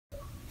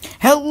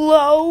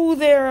Hello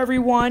there,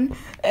 everyone,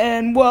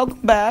 and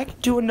welcome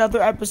back to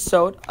another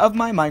episode of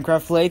my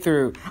Minecraft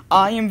playthrough.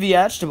 I am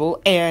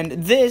Veagtable, and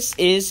this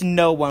is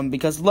no one,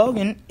 because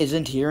Logan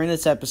isn't here in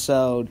this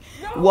episode.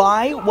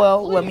 Why?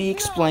 Well, let me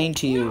explain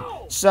to you.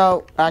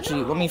 So,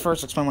 actually, let me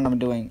first explain what I'm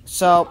doing.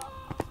 So,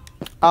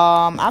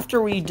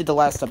 after we did the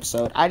last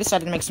episode, I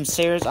decided to make some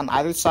stairs on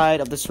either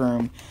side of this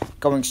room,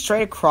 going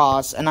straight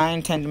across, and I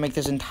intend to make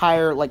this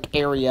entire,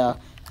 area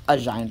a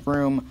giant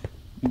room.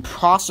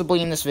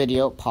 Possibly in this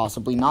video,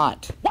 possibly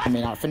not. I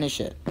may not finish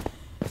it.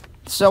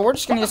 So we're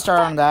just going to get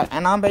started on that,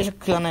 and I'm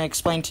basically going to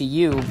explain to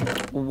you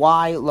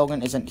why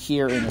Logan isn't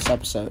here in this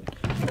episode.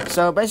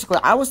 So basically,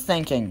 I was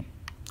thinking,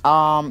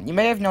 you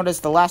may have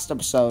noticed the last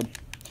episode,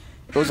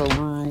 it was a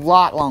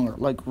lot longer,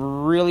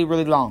 really,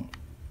 really long.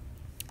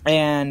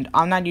 And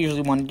I'm not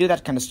usually one to do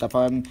that kind of stuff.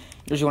 I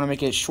usually want to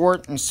make it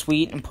short and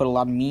sweet and put a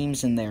lot of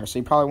memes in there. So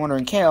you're probably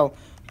wondering, Kale,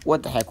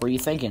 what the heck were you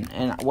thinking?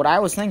 And what I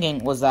was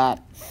thinking was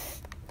that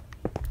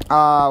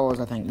what was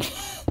I thinking?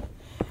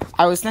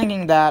 I was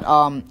thinking that,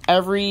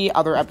 every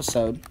other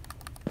episode,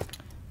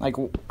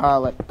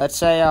 let's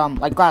say,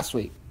 like last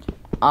week,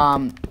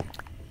 I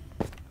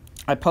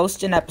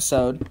posted an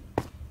episode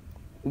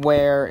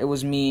where it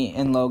was me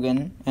and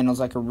Logan, and it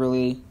was, a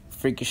really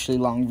freakishly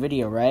long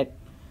video, right?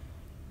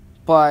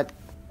 But,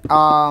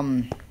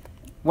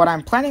 what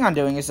I'm planning on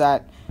doing is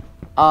that,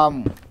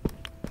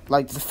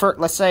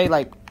 let's say,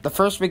 the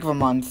first week of a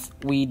month,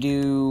 we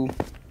do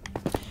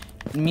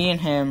me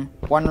and him,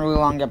 one really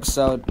long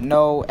episode,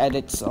 no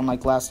edits on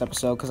last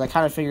episode, because I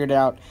kind of figured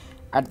out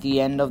at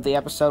the end of the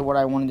episode what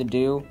I wanted to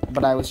do,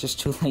 but I was just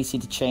too lazy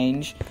to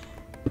change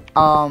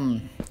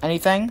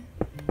anything.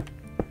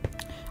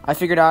 I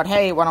figured out,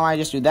 hey, why don't I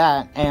just do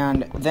that,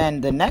 and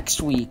then the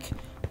next week,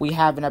 we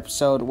have an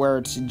episode where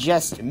it's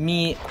just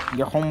me,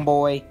 your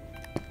homeboy,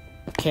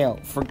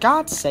 Kale. For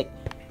God's sake.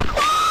 And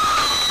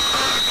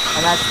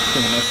that's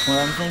pretty much what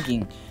I'm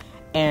thinking.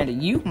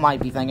 And you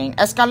might be thinking,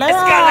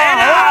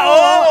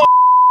 Escalera!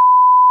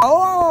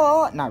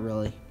 Oh! Not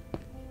really.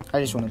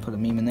 I just want to put a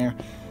meme in there.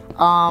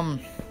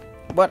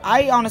 But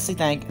I honestly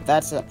think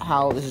that's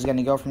how this is going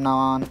to go from now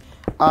on.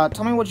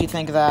 Tell me what you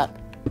think of that.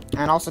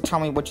 And also tell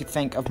me what you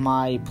think of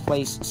my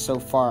place so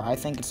far. I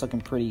think it's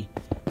looking pretty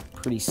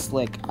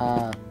slick.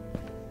 Don't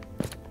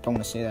want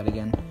to say that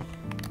again.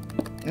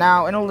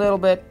 Now, in a little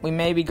bit, we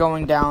may be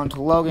going down to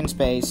Logan's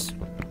base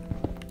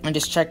and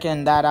just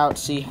checking that out,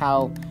 see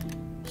how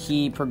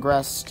he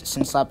progressed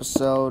since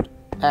episode.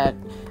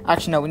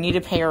 Actually, no, we need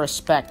to pay our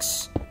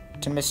respects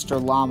to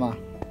Mr. Llama,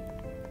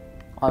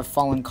 our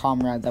fallen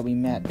comrade that we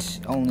met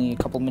only a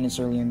couple minutes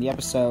earlier in the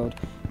episode,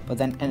 but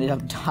then ended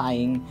up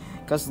dying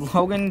because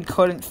Logan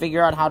couldn't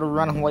figure out how to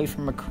run away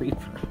from a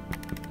creeper.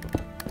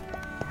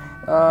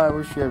 I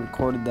wish we had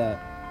recorded that.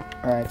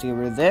 Alright, I have to get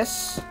rid of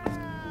this.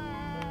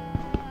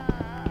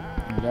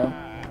 There we go.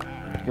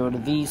 Get rid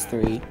of these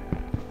three.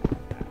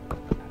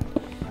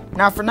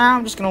 Now, for now,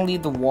 I'm just going to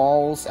leave the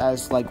walls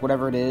as,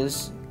 whatever it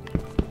is.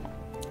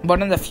 But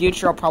in the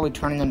future, I'll probably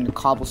turn it into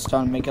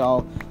cobblestone and make it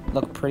all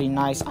look pretty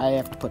nice. I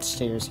have to put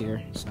stairs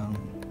here, so.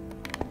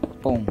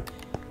 Boom.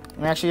 Let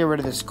me actually get rid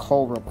of this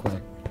coal real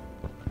quick.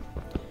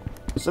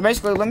 So,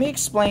 basically, let me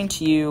explain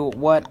to you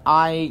what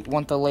I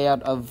want the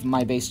layout of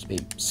my base to be.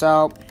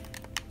 So,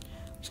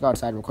 let's go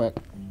outside real quick.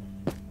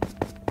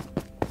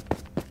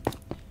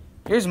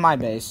 Here's my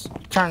base.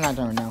 Turn that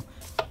down now.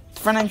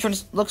 Front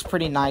entrance looks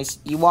pretty nice.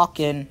 You walk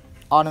in,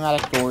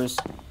 automatic doors,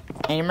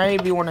 and you may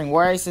be wondering,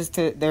 where is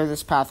there's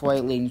this pathway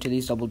leading to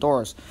these double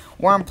doors?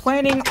 Where I'm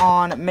planning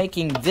on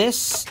making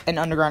this an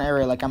underground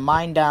area, a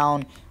mine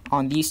down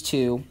on these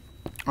two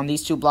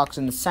blocks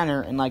in the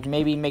center, and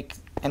maybe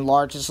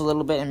enlarge this a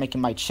little bit and make it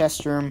my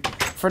chest room.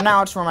 For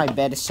now, it's where my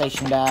bed is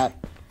stationed at.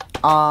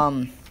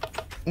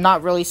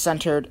 Not really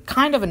centered.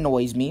 Kind of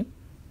annoys me.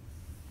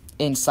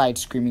 Inside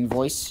screaming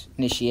voice.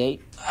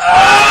 Initiate.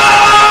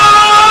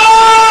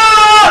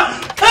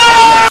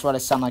 That's what I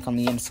sound like on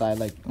the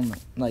inside,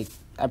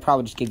 I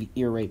probably just gave you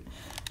ear rape.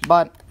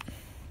 But,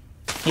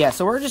 yeah,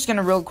 so we're just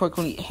gonna real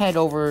quickly head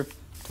over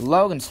to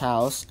Logan's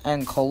house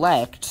and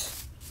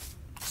collect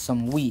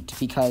some wheat,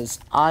 because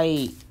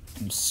I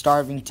am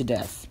starving to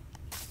death.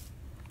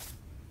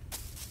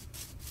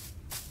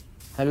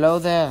 Hello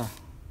there,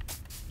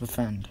 my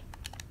friend.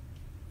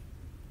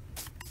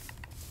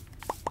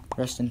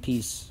 Rest in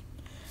peace.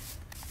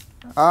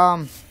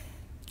 Alright,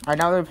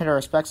 now that we've paid our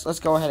respects, let's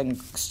go ahead and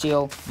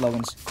steal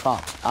Logan's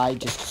crops. I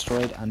just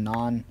destroyed a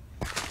non-grain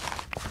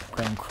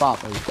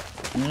crop.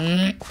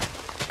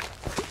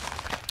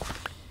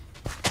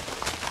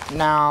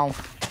 Now,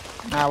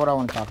 what do I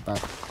want to talk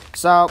about?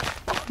 So,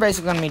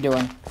 basically what I'm going to be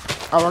doing,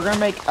 we're going to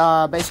make,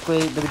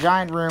 basically, the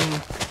giant room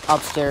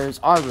upstairs,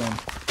 our room,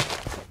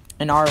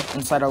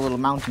 inside our little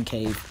mountain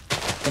cave,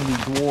 going to be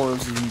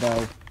dwarves, even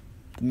though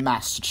the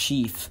Master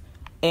Chief.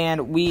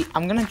 And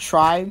I'm going to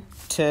try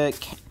to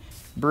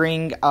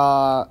bring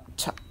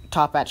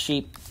top hat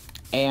sheep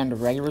and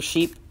regular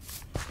sheep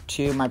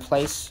to my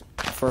place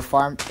for a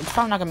farm. It's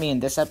probably not going to be in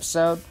this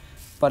episode,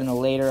 but in a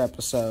later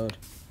episode.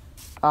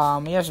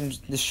 We have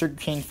the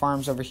sugarcane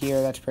farms over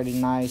here. That's pretty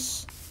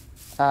nice.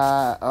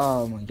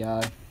 Oh my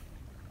god.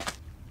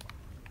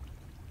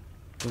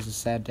 It was a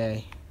sad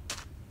day.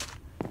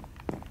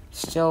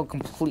 Still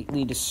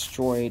completely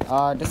destroyed.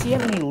 Does he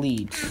have any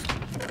leads?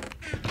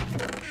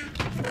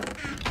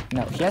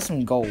 No, he has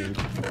some gold.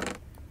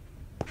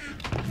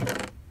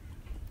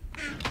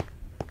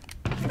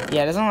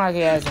 Yeah, it doesn't look like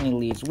he has any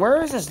leads.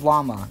 Where is this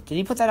llama? Did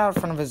he put that out in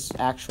front of his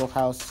actual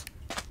house?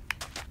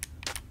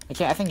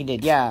 I think he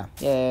did. Yeah.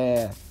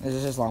 This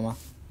is his llama.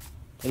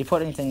 Did he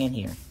put anything in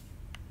here?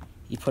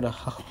 He put a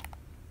hoe.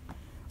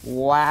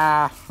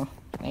 Wow.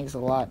 Thanks a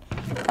lot.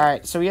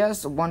 Alright, so he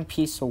has one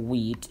piece of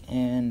wheat,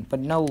 but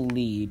no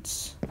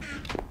leads.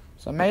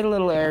 So I made a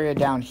little area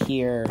down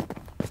here.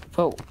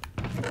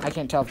 I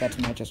can't tell if that's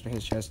my chest or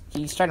his chest.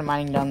 He started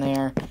mining down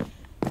there.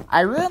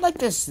 I really like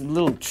this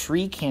little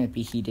tree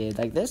canopy he did.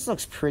 Like, this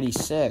looks pretty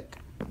sick.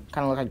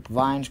 Kind of look like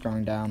vines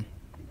growing down.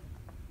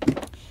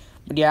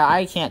 But yeah,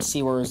 I can't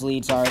see where his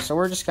leads are, so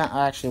we're just gonna...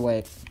 Actually,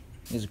 wait.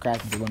 There's a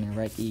cracking table in there,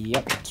 right?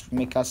 Yep, let's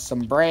make us some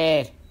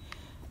bread.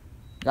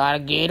 Gotta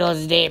get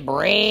us that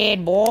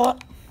bread, boy.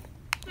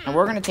 And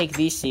we're gonna take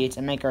these seeds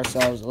and make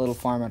ourselves a little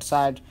farm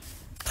outside.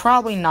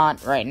 Probably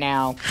not right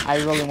now. I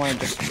really want to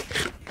just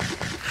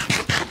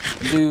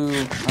do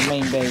our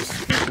main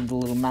base with the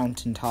little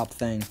mountaintop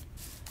thing.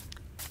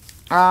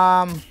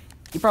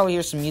 You probably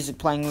hear some music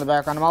playing in the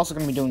background. I'm also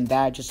gonna be doing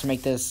that just to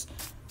make this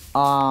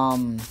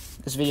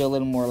this video a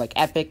little more like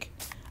epic.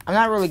 I'm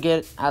not really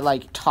good at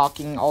like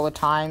talking all the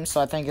time, so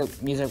I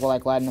think music will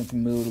like lighten up the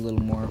mood a little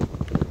more.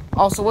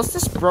 Also, was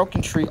this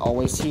broken tree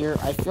always here?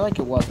 I feel like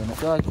it wasn't. I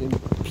feel like it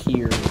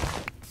appeared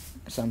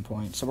at some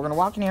point. So we're gonna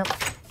walk in here.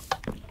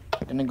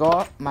 Gonna go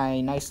up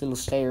my nice little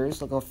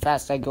stairs. Look how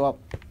fast I go up.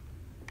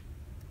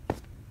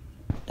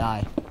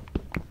 Die.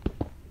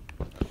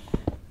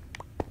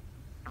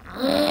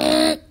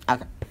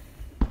 Okay.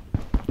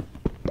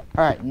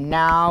 Alright,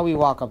 now we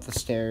walk up the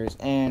stairs,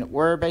 and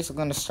we're basically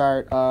going to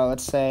start,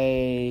 let's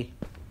say,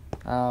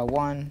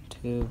 1,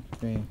 2,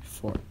 3,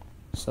 4.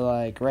 So,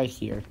 like, right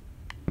here.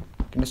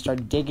 Going to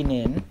start digging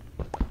in.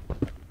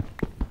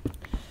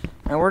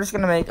 And we're just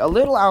going to make a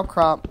little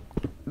outcrop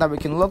that we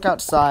can look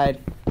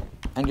outside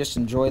and just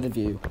enjoy the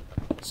view.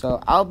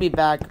 So, I'll be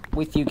back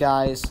with you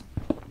guys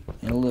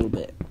in a little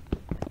bit.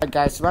 Alright,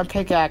 guys, so my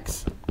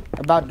pickaxe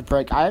about to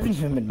break. I haven't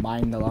even been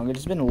mining that long.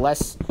 It's been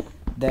less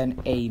than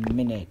a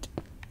minute.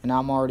 And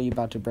I'm already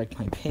about to break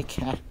my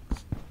pickaxe.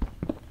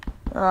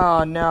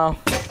 Oh, no.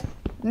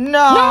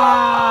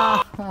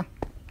 No!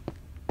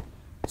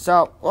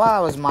 So, while I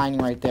was mining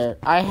right there,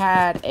 I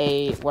had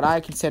what I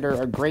consider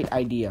a great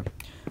idea.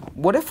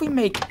 What if we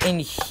make in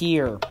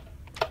here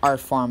our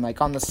farm, like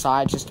on the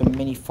side, just a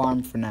mini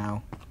farm for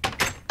now?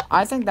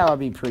 I think that would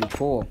be pretty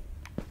cool.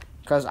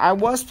 Because I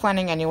was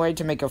planning anyway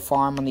to make a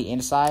farm on the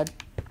inside.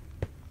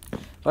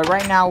 But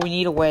right now, we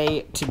need a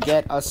way to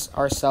get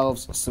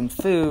ourselves some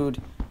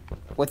food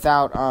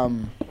without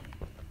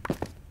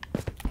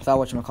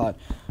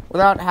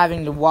without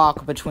having to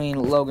walk between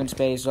Logan's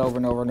base over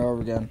and over and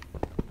over again.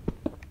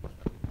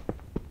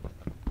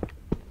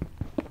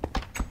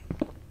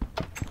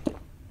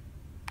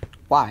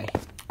 Why?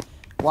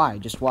 Why?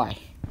 Just why?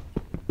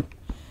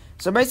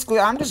 So basically,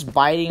 I'm just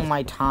biding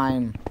my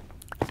time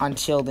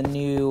until the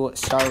new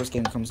Star Wars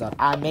game comes out.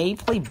 I may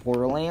play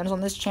Borderlands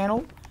on this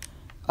channel,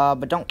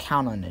 but don't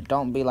count on it.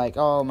 Don't be like,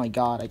 oh my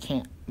god, I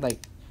can't, like,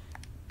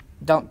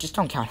 don't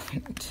count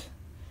on it.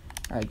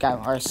 Alright,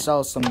 got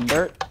ourselves some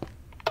dirt.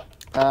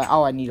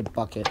 Oh, I need a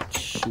bucket.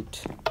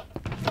 Shoot.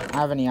 I don't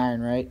have any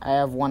iron, right? I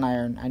have 1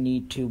 iron. I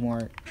need 2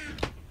 more.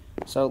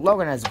 So,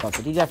 Logan has a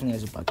bucket. He definitely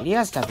has a bucket. He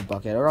has to have a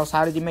bucket, or else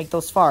how did he make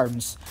those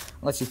farms?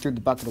 Unless he threw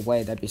the bucket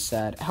away, that'd be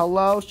sad.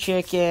 Hello,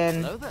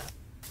 chicken. Hello there.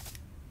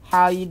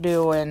 How you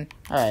doing?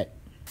 Alright.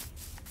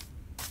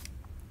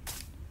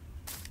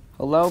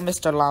 Hello,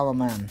 Mr. Llama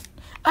Man.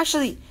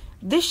 Actually,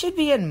 this should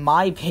be in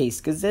my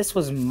base, because this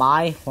was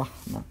my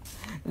llama.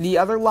 The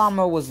other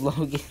llama was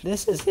Logan.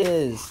 This is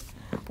his.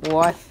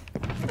 What?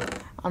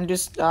 I'm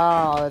just...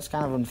 Oh, that's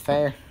kind of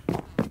unfair.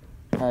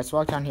 Alright, let's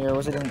walk down here.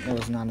 Was it in... It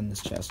was not in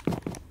this chest.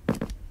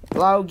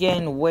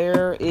 Logan,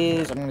 where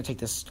is... I'm gonna take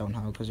this stone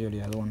hoe, because you're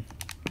the other one.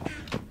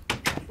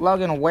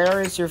 Logan,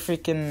 where is your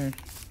freaking...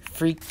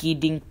 freaky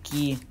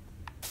dinky...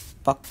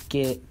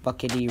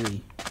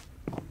 bucketery?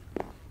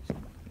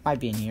 Might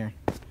be in here.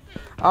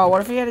 Oh,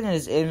 what if he had it in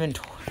his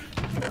inventory?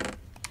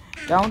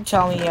 Don't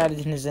tell me he had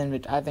it in his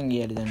inventory. I think he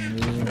had it in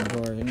his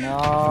inventory.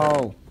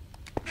 No.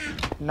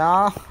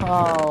 No.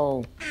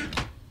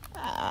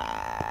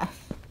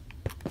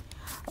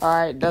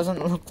 Alright,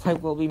 doesn't look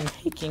like we'll be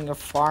making a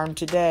farm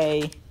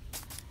today.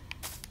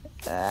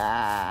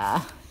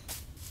 Alright,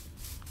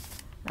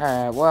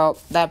 well,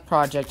 that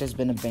project has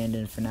been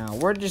abandoned for now.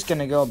 We're just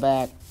gonna go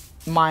back,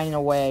 mining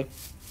away.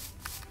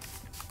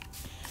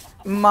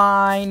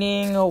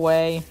 Mining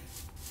away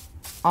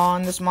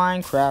on this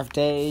Minecraft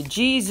day.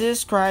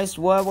 Jesus Christ,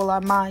 what will I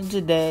mine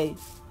today?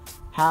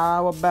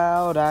 How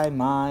about I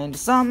mine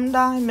some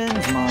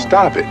diamonds?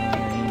 Stop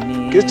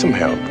it. Get some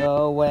help.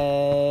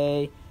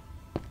 Away.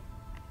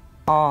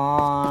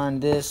 On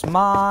this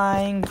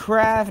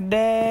Minecraft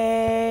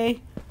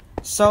day,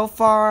 so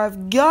far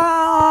I've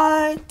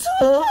got...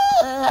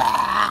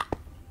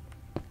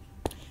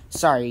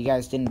 Sorry, you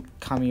guys didn't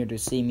come here to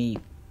see me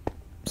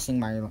sing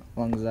my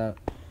lungs out.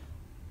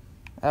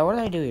 What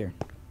did I do here?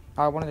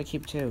 Oh, I wanted to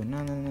keep 2.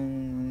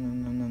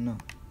 No.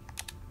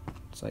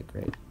 It's like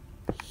right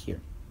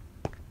here.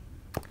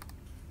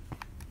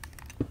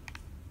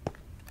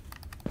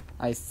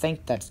 I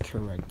think that's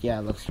correct. Yeah,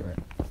 it looks correct.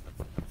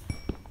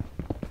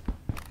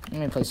 Let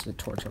me place the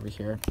torch over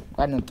here.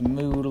 Lighten up the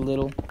mood a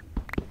little.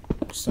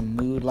 Some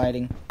mood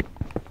lighting.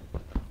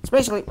 So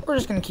basically, we're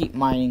just gonna keep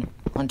mining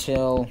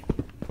until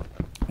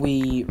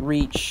we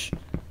reach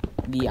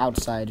the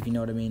outside, if you know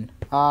what I mean.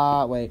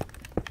 Wait.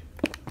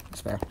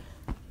 That's fair.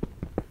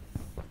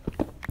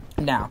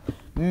 Now,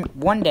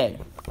 one day,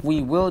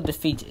 we will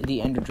defeat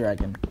the Ender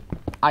Dragon.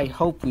 I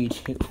hope we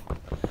do.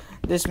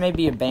 This may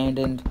be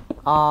abandoned.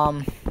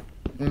 And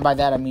by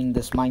that I mean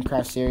this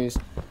Minecraft series.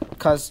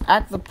 Because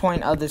at the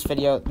point of this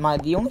video,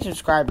 the only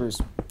subscribers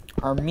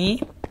are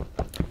me,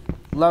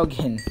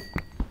 Logan,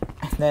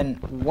 and then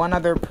one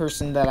other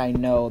person that I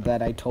know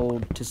that I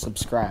told to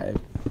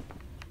subscribe.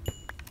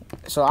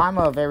 So I'm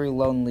a very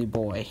lonely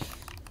boy.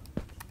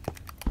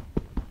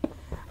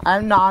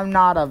 I'm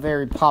not a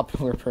very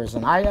popular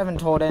person. I haven't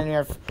told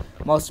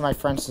most of my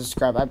friends to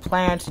subscribe. I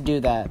plan to do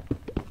that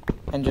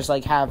and just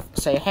like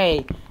say,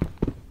 hey.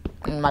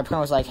 And my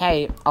plan was like,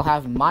 hey, I'll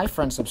have my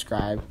friends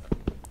subscribe.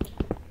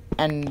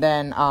 And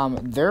then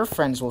their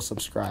friends will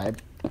subscribe.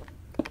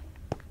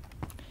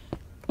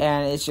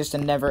 And it's just a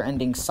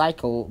never-ending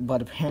cycle.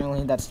 But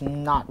apparently that's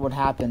not what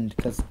happened.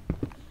 Because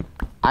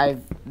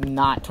I've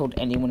not told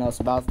anyone else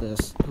about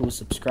this who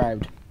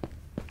subscribed.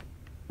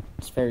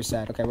 It's very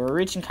sad. Okay, we're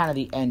reaching kind of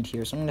the end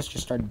here. So I'm going to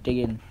just start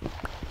digging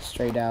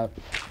straight out.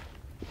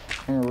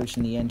 And we're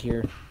reaching the end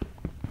here.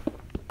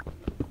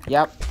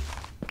 Yep.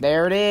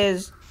 There it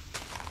is.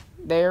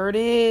 There it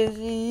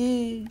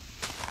is.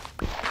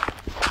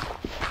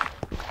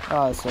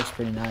 Oh, this looks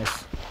pretty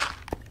nice.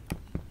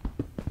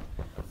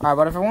 Alright,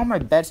 but if I want my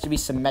beds to be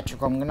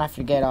symmetrical, I'm gonna have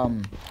to get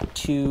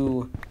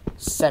 2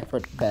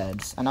 separate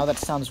beds. I know that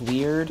sounds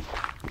weird.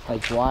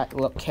 Like, what?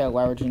 Okay,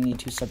 why would you need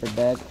 2 separate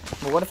beds?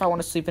 But what if I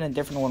want to sleep in a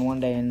different one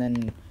day and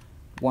then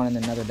one in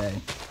another day?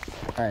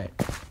 Alright.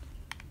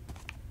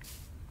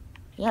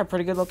 Yeah,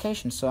 pretty good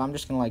location. So I'm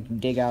just gonna like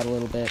dig out a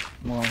little bit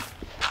more.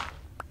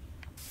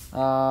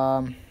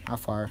 How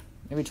far?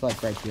 Maybe to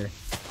like right here.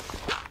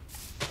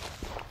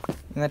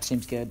 And that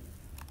seems good.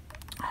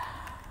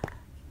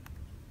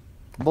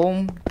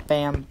 Boom,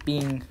 bam,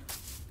 bing,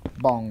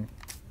 bong.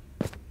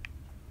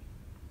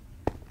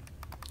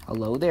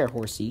 Hello there,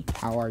 horsey.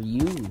 How are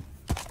you?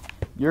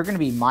 You're gonna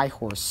be my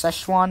horse.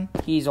 Szechuan,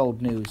 he's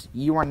old news.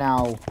 You are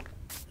now...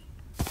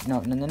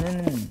 No.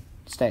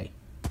 Stay.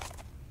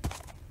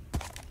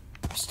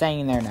 You're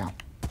staying in there now.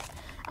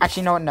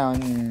 Actually,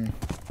 no,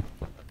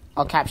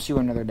 I'll catch you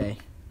another day.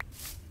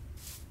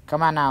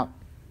 Come on out.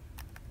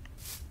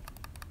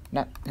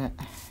 No.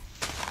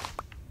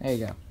 There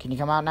you go. Can you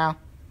come out now?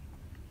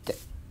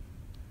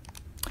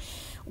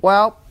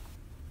 Well,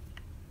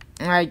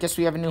 I guess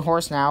we have a new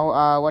horse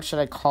now. What should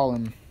I call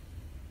him?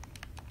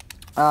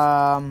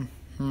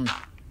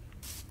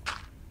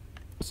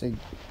 It's a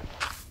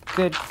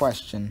good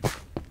question.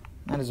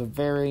 That is a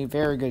very,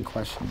 very good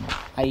question.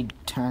 I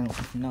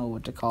don't know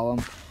what to call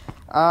him.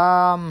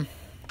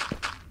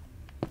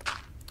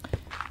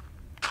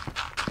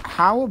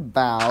 How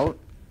about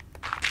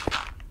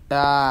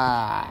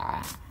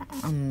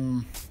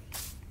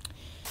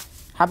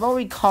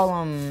we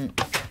call him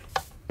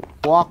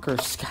Walker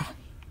Sky?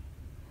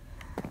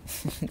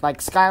 Like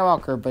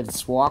Skywalker, but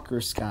it's Walker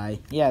Sky.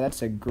 Yeah,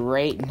 that's a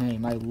great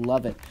name. I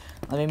love it.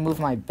 Let me move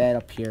my bed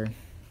up here.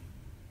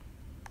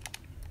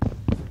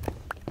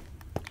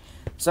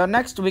 So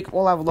next week,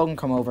 we'll have Logan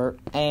come over,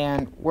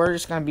 and we're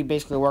just going to be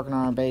basically working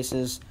on our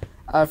bases.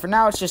 For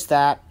now, it's just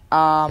that.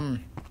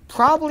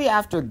 Probably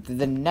after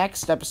the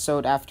next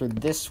episode after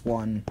this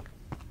one,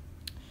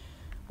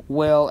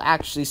 we'll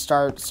actually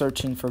start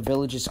searching for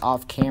villages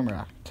off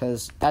camera,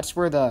 because that's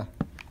where the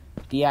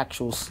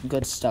actual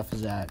good stuff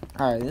is at.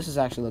 Alright, this is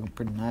actually looking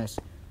pretty nice.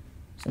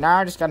 So now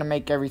I just gotta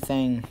make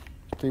everything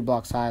 3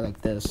 blocks high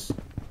like this.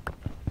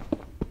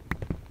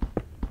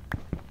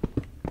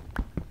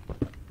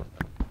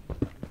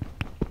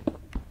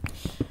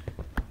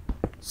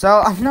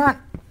 So I'm not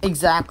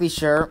exactly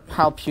sure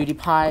how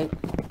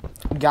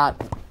PewDiePie got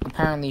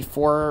apparently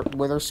 4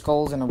 wither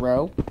skulls in a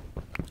row.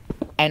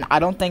 And I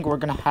don't think we're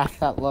gonna have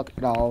that luck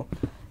at all.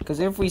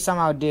 Because if we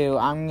somehow do,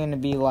 I'm gonna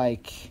be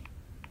like,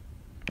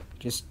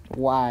 just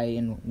why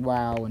and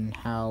wow and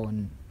how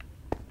and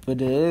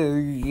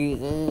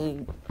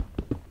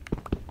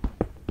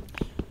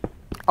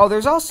oh,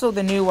 there's also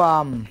the new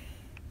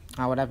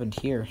what happened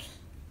here?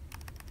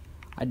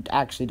 I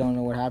actually don't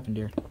know what happened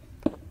here.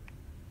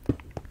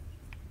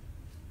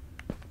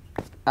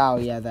 Oh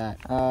yeah, that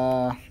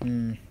okay,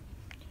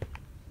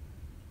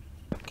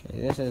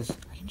 this is,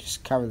 I can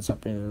just cover this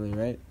up really,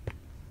 right?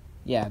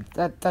 Yeah,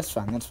 that's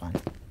fine, that's fine.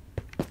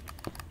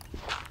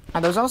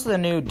 And there's also the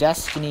new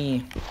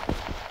Destiny 2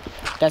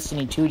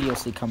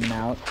 DLC coming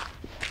out.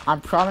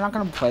 I'm probably not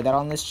going to play that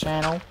on this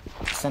channel,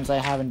 since I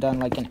haven't done,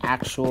 like, an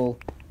actual,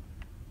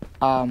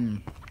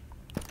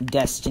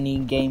 Destiny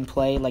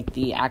gameplay, like,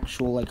 the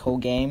actual, like, whole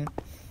game.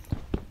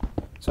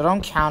 So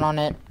don't count on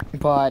it,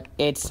 but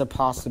it's a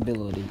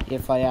possibility,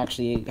 if I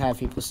actually have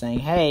people saying,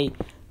 hey,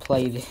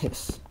 play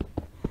this.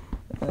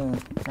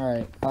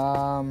 Alright,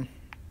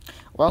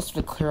 what else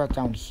to clear out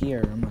down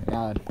here? Oh my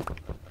god.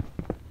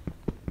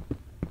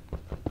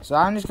 So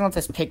I'm just gonna let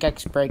this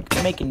pickaxe break,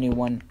 make a new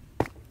one.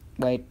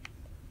 Wait.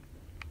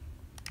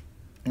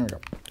 There we go.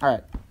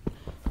 Alright.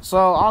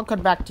 So I'll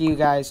cut back to you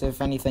guys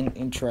if anything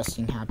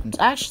interesting happens.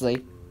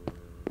 Actually,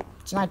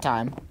 it's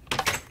nighttime.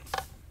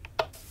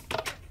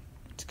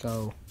 Let's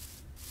go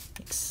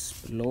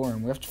explore.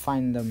 We have to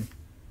find them.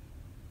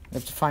 We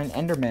have to find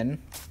Endermen.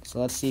 So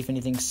let's see if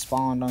anything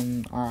spawned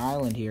on our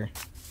island here.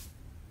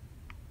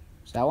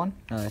 Is that one?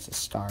 No, that's a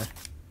star.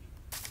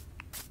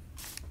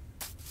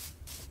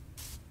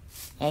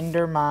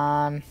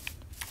 Enderman.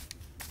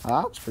 Oh,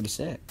 that looks pretty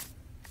sick.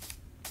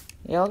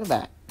 Yeah, look at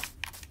that.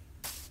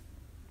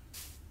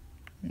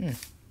 I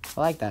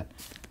like that.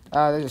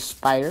 There's a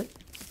spider.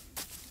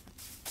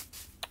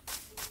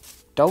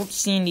 Don't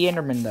see any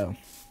Enderman, though.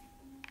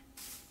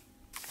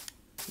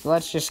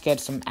 Let's just get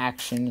some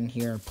action in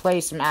here. Play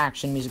some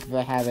action music if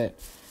I have it.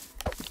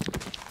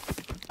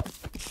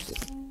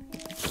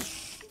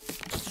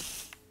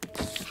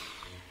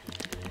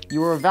 You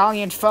were a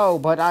valiant foe,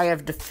 but I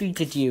have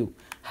defeated you.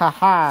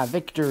 Haha,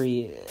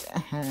 victory.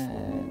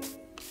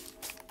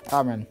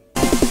 Oh, man.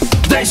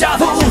 Deja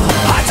vu,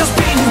 I just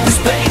been in this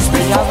place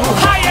before.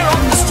 Higher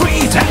on the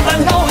street, and I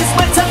know it's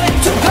my time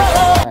to go.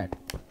 Alright.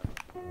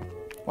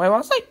 Wait, what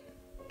was I?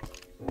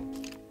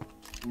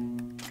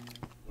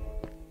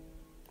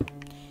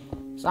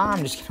 So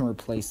I'm just gonna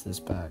replace this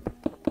back.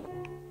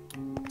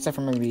 Except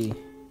for maybe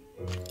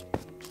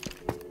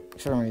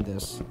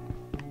this.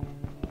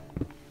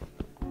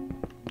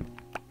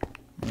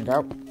 There we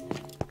go.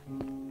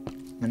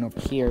 And over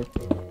here.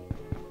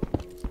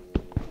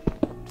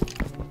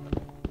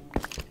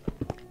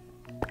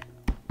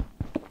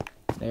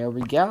 There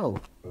we go.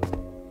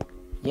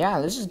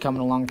 Yeah, this is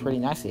coming along pretty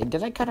nicely.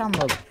 Did I cut down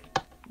the...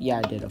 Yeah,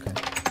 I did, okay.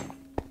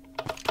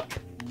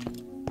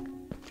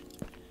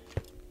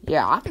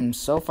 Yeah, I'm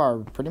so far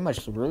pretty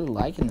much really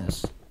liking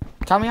this.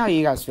 Tell me how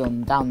you guys feel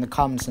down in the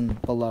comments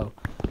and below.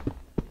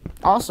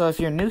 Also, if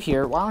you're new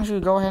here, why don't you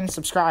go ahead and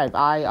subscribe?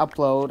 I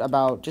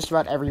upload just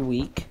about every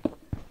week.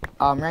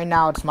 Right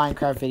now it's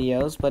Minecraft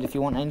videos, but if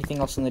you want anything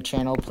else on the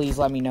channel, please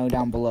let me know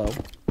down below.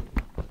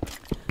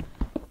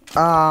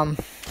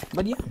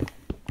 But yeah.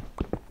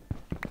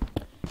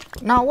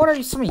 Now, what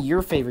are some of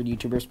your favorite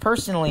YouTubers?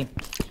 Personally,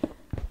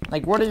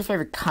 like, what are your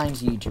favorite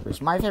kinds of YouTubers?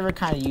 My favorite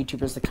kind of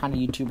YouTuber is the kind of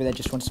YouTuber that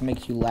just wants to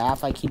make you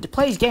laugh. Like, he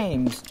plays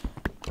games,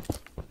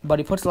 but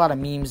he puts a lot of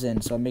memes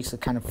in, so it makes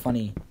it kind of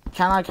funny.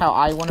 Kind of like how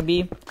I want to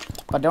be,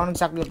 but don't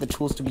exactly have the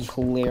tools to be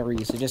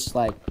hilarious. So just,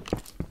 like,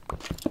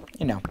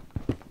 you know.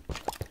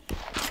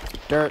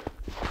 Dirt.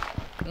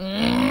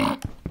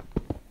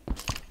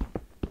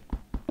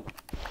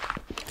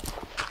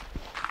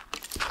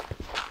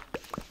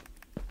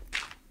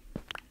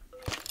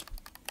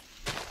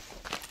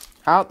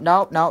 Oh,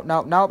 no. No!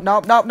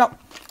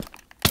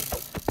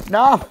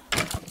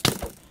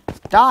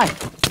 Die!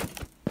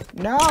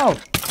 No!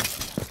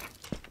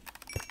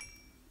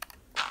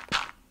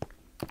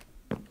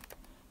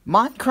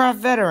 Minecraft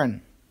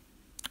veteran,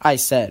 I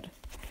said.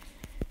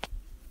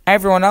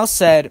 Everyone else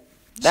said,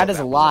 that is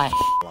a lie.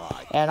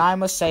 And I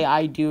must say,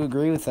 I do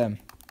agree with them.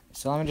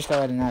 So let me just go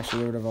ahead and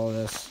actually get rid of all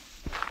this.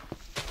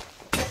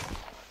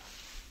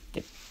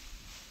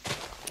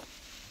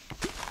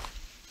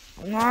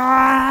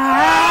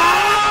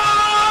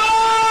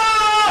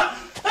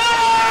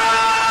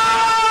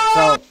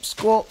 So,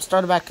 school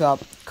started back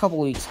up a couple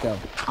weeks ago.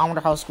 I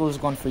wonder how school is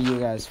going for you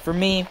guys. For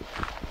me,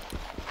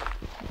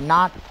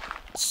 not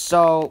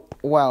so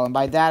well. And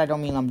by that, I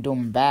don't mean I'm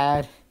doing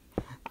bad.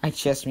 I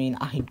just mean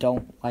I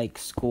don't like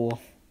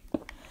school.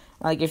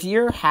 Like, if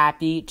you're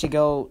happy to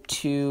go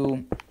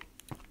to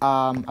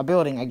a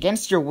building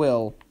against your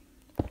will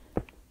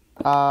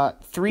 5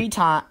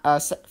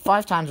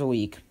 times a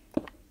week,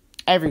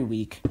 every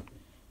week,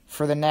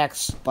 for the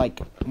next, like,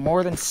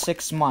 more than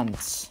 6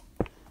 months,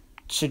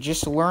 to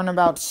just learn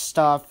about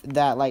stuff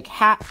that, like,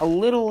 a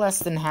little less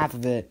than half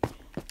of it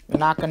you're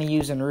not going to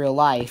use in real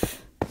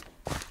life,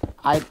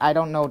 I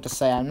don't know what to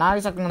say. I'm not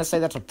exactly going to say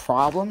that's a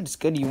problem. It's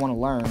good you want to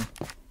learn.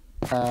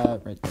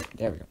 Right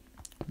there we go.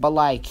 But,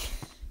 like,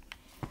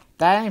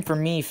 that ain't for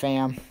me,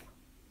 fam.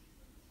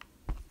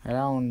 I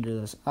don't want to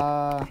do this.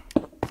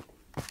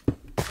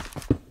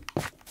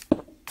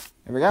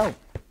 There we go.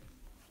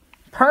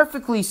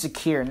 Perfectly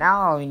secure.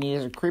 Now all we need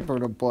is a creeper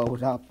to blow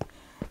it up.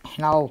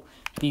 And I'll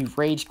be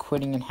rage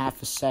quitting in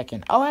half a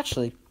second. Oh,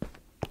 actually,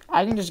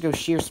 I can just go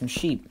shear some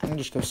sheep. I can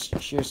just go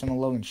shear some of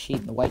Logan's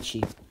sheep, the white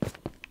sheep.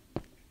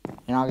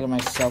 And I'll get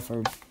myself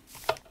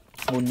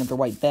another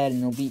white bed,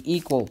 and it'll be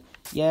equal.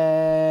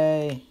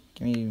 Yay!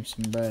 Give me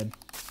some bread.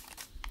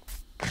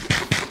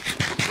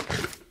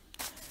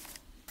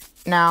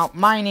 Now,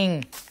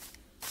 mining,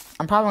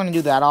 I'm probably going to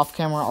do that off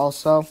camera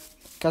also,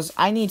 because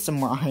I need some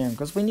more iron,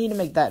 because we need to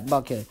make that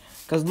bucket,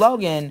 because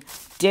Logan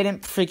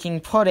didn't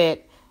freaking put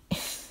it.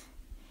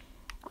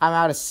 I'm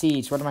out of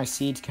seeds. Where do my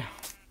seeds go?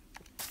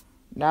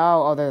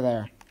 No, oh, they're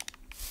there.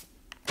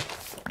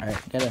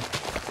 Alright, get it.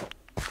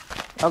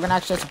 Logan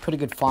actually has a pretty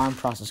good farm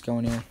process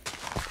going here.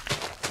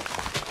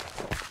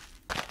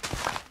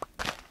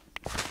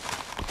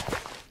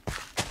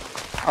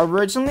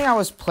 Originally, I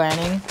was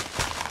planning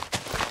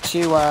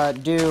to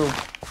do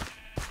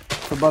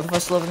for both of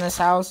us to live in this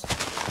house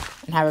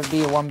and have it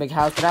be a one big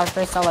house, but after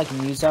I saw like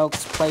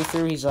Muzo's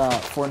playthrough, he's a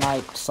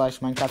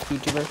Fortnite/Minecraft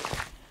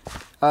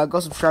YouTuber. Go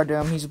subscribe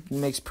to him. He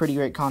makes pretty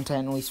great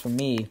content, at least for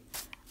me.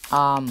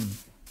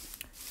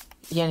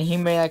 Yeah, and he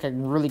made like a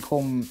really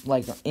cool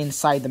like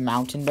inside the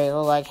mountain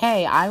battle. Like,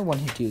 hey, I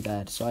want to do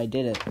that, so I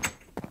did it.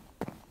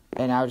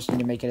 And I just need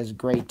to make it as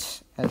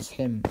great as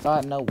him.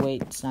 No,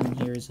 wait, it's not in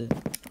here, is it?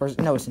 Or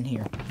no, it's in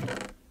here.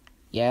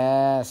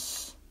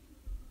 Yes.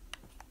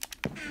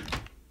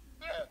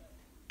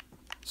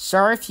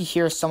 Sorry if you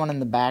hear someone in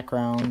the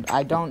background.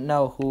 I don't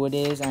know who it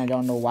is, and I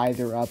don't know why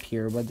they're up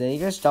here, but they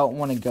just don't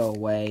want to go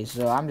away,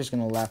 so I'm just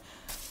gonna laugh.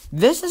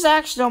 This is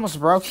actually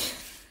almost broken.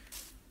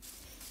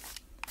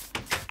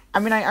 I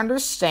mean, I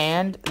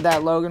understand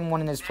that Logan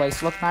wanted his place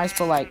to look nice,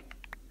 but, like,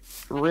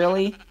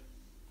 really?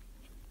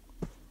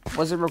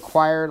 Was it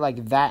required,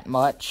 like, that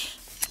much?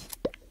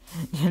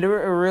 Did it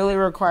really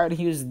require to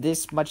use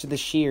this much of the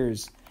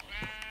shears?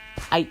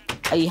 I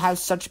have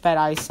such bad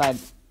eyesight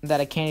that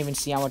I can't even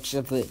see how much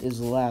of it is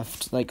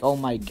left. Like, oh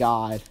my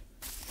god.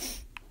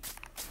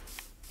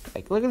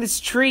 Like, look at this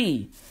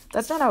tree.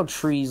 That's not how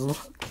trees look.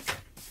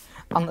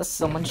 Unless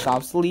someone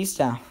chops the leaves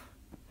down.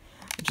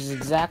 Which is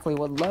exactly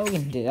what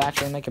Logan did.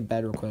 Actually, make a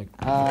bed real quick.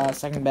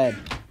 Second bed.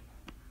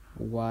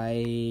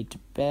 White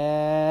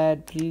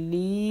bed,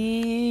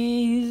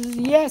 please.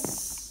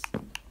 Yes.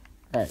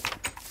 Alright.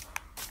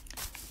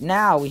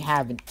 Now we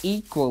have an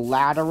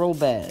equilateral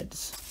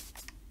beds.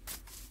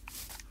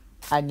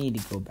 I need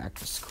to go back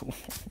to school.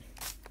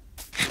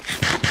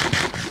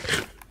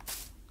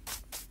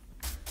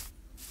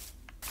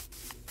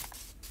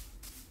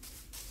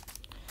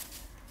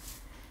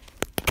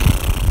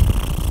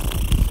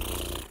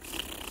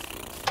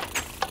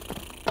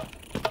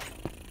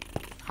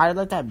 I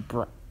like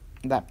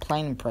that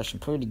plane impression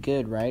pretty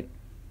good, right?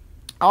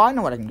 Oh, I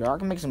know what I can do. I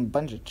can make some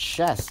bunch of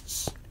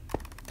chests.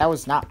 That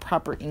was not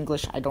proper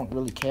English. I don't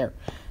really care.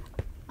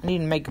 I need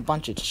to make a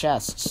bunch of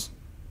chests.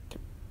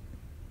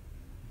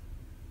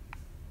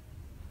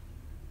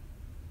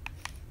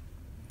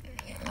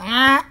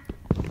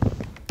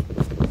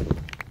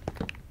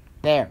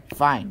 There,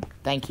 fine.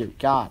 Thank you,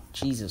 God,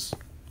 Jesus.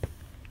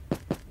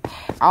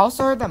 I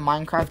also heard that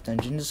Minecraft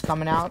Dungeons is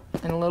coming out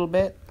in a little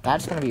bit.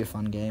 That's gonna be a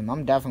fun game.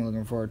 I'm definitely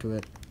looking forward to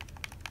it.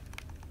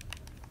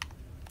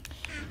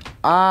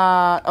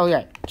 Oh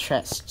yeah,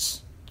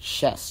 chests.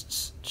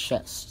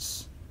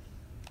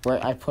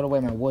 Where I put away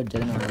my wood,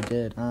 didn't know I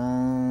did. Do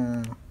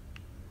I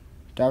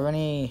have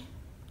any?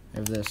 I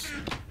have this.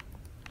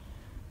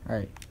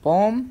 Alright,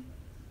 boom.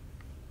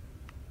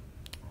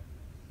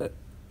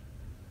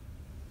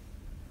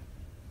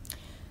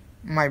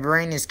 My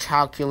brain is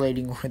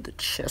calculating where the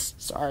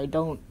chests are. I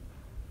don't...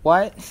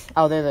 What?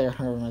 Oh, there they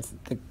are.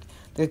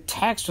 The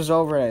text was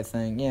over it, I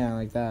think. Yeah,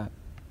 like that.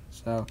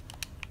 So,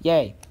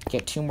 yay.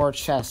 Get 2 more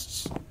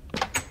chests.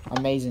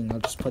 Amazing. I'll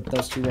just put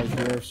those 2 right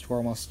here.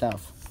 Store more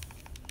stuff.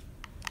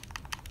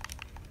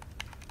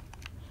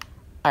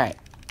 Alright.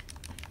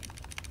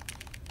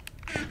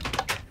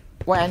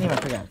 Wait, I need my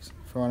pickaxe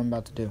for what I'm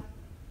about to do.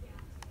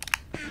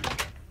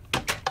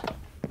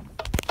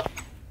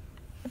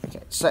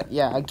 So,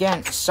 yeah,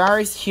 again,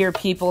 sorry to hear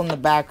people in the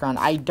background.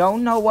 I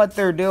don't know what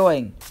they're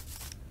doing.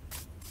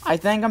 I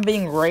think I'm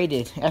being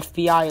raided.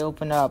 FBI,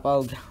 open up.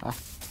 Oh, God.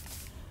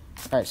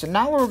 Alright, so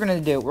now what we're going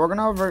to do, we're going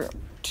to over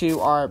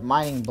to our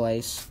mining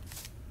place.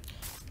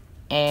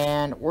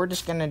 And we're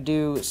just going to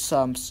do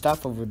some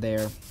stuff over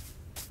there.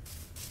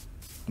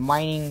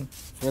 Mining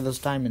for those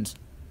diamonds.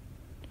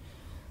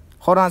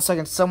 Hold on a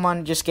second.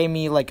 Someone just gave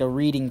me, like, a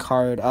reading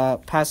card.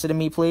 Pass it to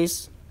me,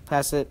 please.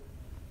 Pass it.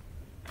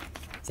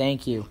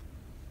 Thank you.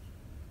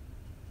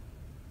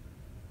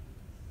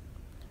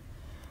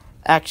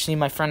 Actually,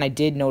 my friend, I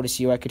did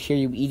notice you. I could hear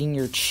you eating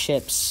your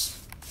chips.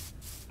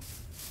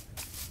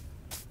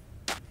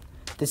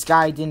 This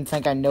guy didn't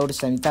think I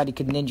noticed him. He thought he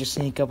could ninja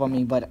sneak up on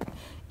me, but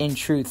in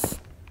truth,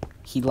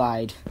 he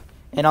lied.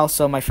 And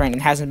also, my friend,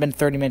 it hasn't been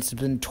 30 minutes.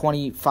 It's been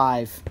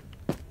 25.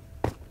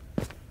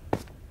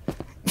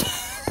 He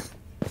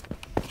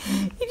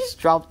just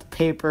dropped the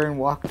paper and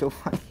walked away.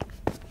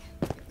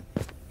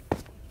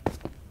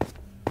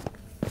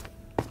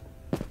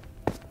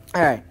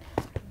 Alright.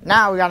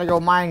 Now we gotta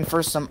go mining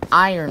for some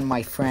iron,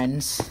 my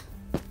friends.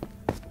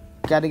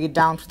 Gotta get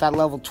down to that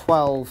level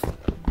 12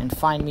 and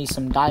find me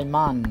some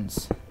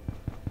diamonds.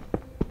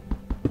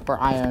 Or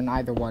iron,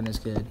 either one is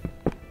good.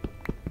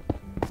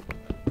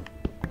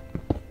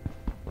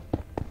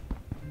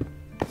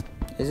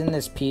 Isn't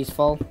this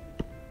peaceful?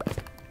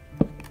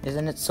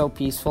 Isn't it so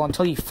peaceful?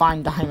 Until you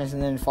find diamonds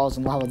and then it falls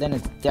in lava, then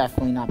it's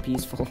definitely not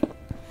peaceful.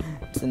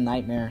 It's a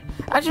nightmare.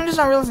 Actually, I'm just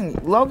not realizing,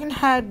 Logan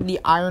had the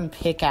iron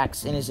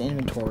pickaxe in his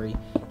inventory.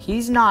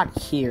 He's not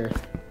here.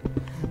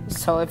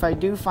 So if I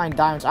do find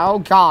diamonds, oh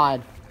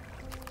god.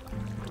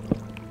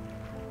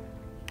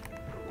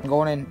 I'm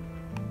going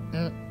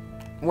in.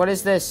 What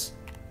is this?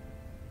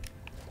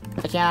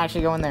 I can't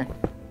actually go in there.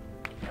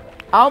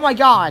 Oh my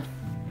god.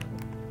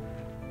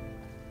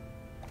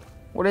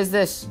 What is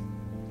this?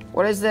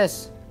 What is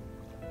this?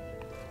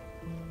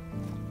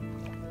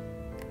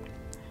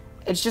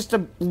 It's just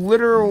a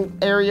literal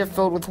area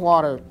filled with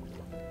water.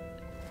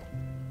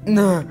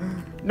 No,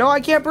 I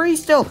can't breathe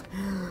still.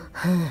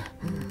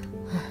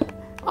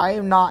 I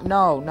am not.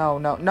 No.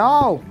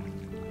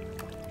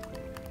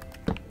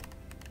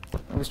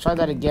 Let's try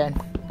that again.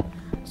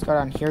 Let's go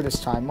down here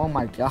this time. Oh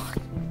my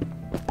god.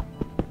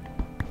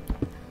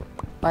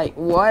 Like,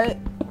 what?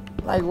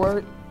 Like,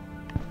 what?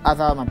 I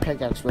thought my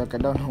pickaxe broke. I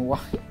don't know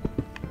why.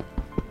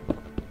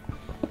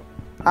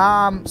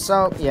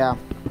 So, yeah.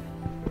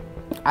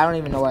 I don't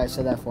even know why I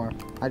said that for.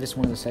 I just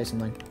wanted to say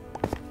something.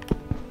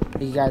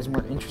 You guys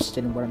weren't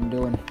interested in what I'm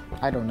doing.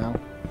 I don't know.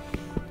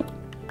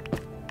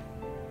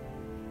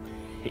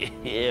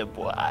 Yeah,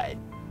 boy.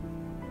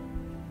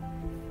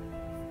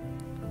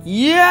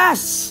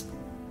 Yes!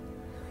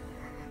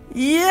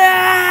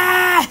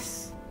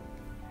 Yes!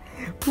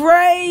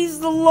 Praise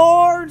the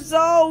Lord!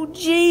 Oh,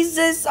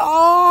 Jesus!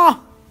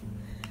 Oh!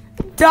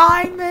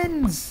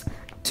 Diamonds!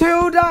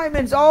 2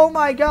 diamonds! Oh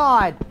my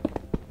god!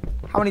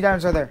 How many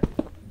diamonds are there?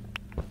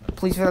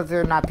 Please feel that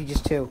there not be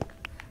just 2.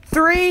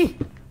 3!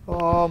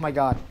 Oh my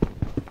god.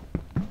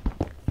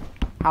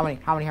 How many?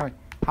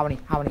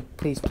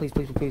 Please.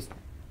 4.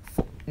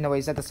 No, wait,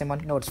 is that the same one?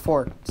 No, it's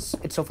 4.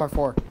 It's so far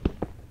 4.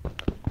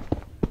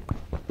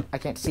 I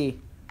can't see.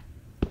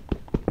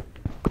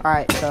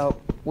 Alright, so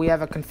we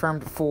have a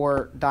confirmed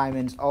 4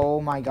 diamonds.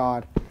 Oh my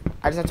god.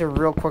 I just have to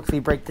real quickly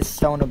break the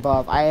stone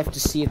above. I have to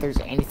see if there's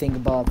anything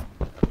above.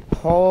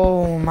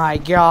 Oh my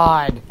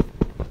god.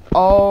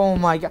 Oh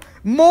my god.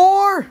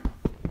 More!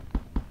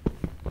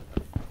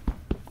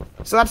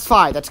 So that's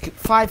 5. That's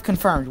 5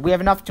 confirmed. We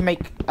have enough to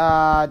make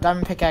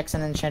diamond pickaxe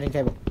and an enchanting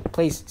table.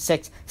 Please.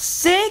 6.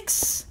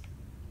 6!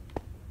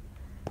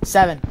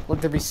 7.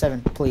 Let there be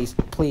 7. Please.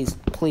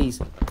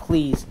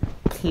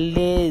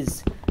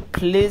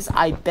 Please,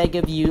 I beg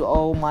of you.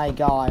 Oh my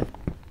god.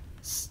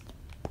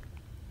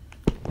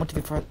 1,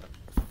 2, 3, 4,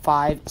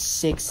 5,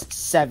 6,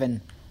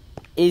 7.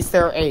 Is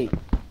there 8?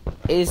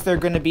 Is there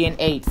gonna be an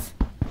 8th?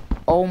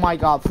 Oh my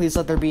god, please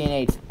let there be an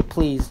 8th.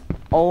 Please.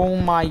 Oh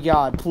my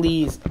god,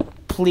 please.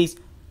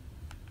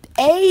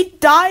 8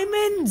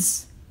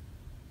 diamonds!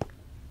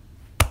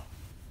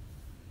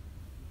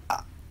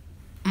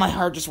 My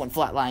heart just went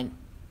flatline.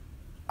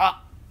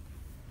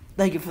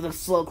 Thank you for the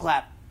slow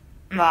clap.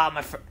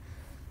 My friend.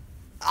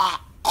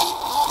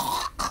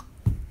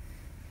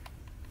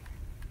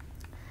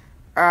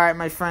 Alright,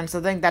 my friends,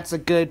 I think that's a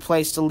good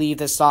place to leave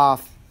this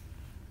off.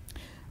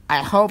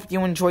 I hope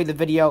you enjoyed the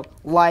video.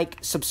 Like,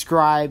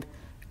 subscribe,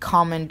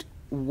 comment.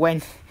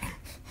 When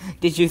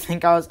did you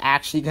think I was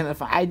actually gonna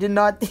find? I did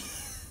not think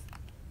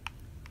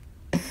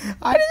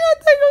I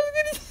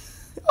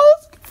was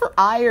looking for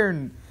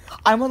iron.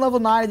 I'm on level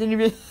 9. I didn't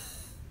even.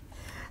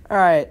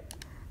 Alright.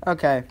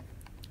 Okay.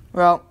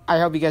 Well, I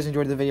hope you guys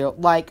enjoyed the video.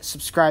 Like,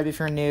 subscribe if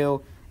you're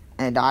new,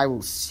 and I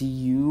will see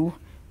you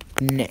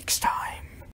next time.